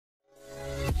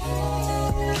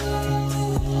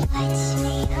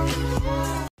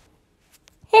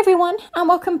everyone, and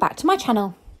welcome back to my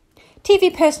channel.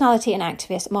 TV personality and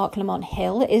activist Marc Lamont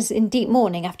Hill is in deep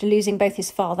mourning after losing both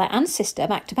his father and sister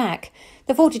back to back.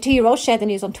 The 42-year-old shared the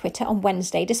news on Twitter on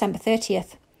Wednesday, December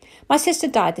 30th. "My sister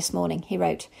died this morning," he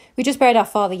wrote. "We just buried our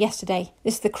father yesterday.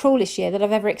 This is the cruelest year that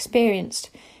I've ever experienced."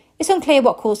 It's unclear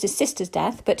what caused his sister's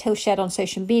death, but Hill shared on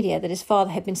social media that his father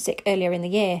had been sick earlier in the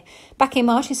year. Back in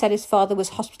March, he said his father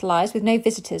was hospitalised with no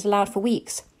visitors allowed for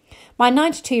weeks. "My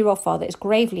 92-year-old father is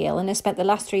gravely ill and has spent the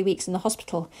last 3 weeks in the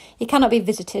hospital. He cannot be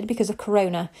visited because of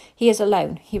corona. He is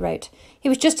alone," he wrote. "He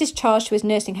was just discharged to his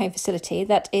nursing home facility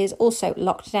that is also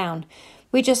locked down.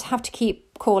 We just have to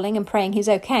keep calling and praying he's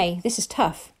okay. This is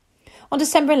tough." On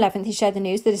December 11th, he shared the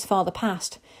news that his father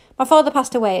passed. "My father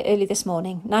passed away early this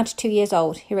morning, 92 years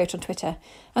old," he wrote on Twitter.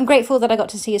 "I'm grateful that I got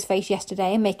to see his face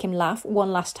yesterday and make him laugh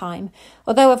one last time.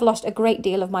 Although I've lost a great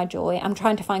deal of my joy, I'm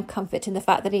trying to find comfort in the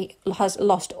fact that he has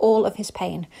lost all of his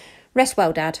pain. Rest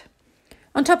well, Dad."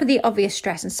 On top of the obvious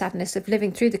stress and sadness of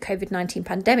living through the COVID-19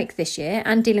 pandemic this year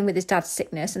and dealing with his dad's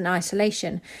sickness and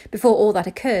isolation before all that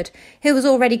occurred, Hill was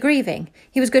already grieving.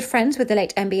 He was good friends with the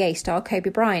late NBA star Kobe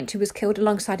Bryant, who was killed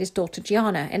alongside his daughter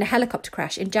Gianna in a helicopter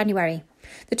crash in January.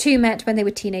 The two met when they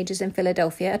were teenagers in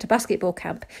Philadelphia at a basketball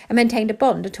camp and maintained a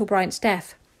bond until Bryant's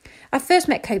death. "I first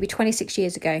met Kobe 26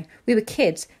 years ago. We were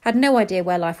kids, had no idea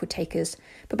where life would take us.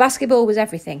 But basketball was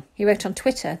everything," he wrote on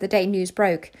Twitter the day news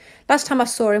broke. "Last time I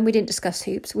saw him, we didn't discuss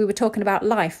hoops. We were talking about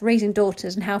life, raising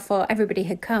daughters and how far everybody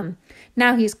had come.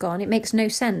 Now he's gone, it makes no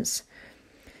sense."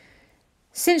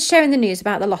 Since sharing the news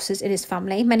about the losses in his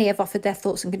family, many have offered their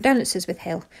thoughts and condolences with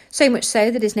Hill, so much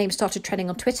so that his name started trending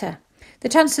on Twitter. The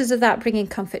chances of that bringing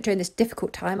comfort during this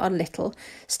difficult time are little.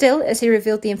 Still, as he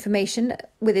revealed the information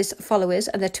with his followers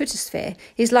and their Twitter sphere,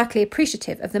 he is likely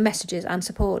appreciative of the messages and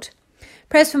support.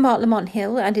 Prayers for Marc Lamont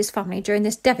Hill and his family during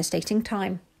this devastating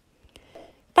time.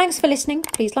 Thanks for listening.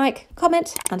 Please like,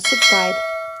 comment and subscribe.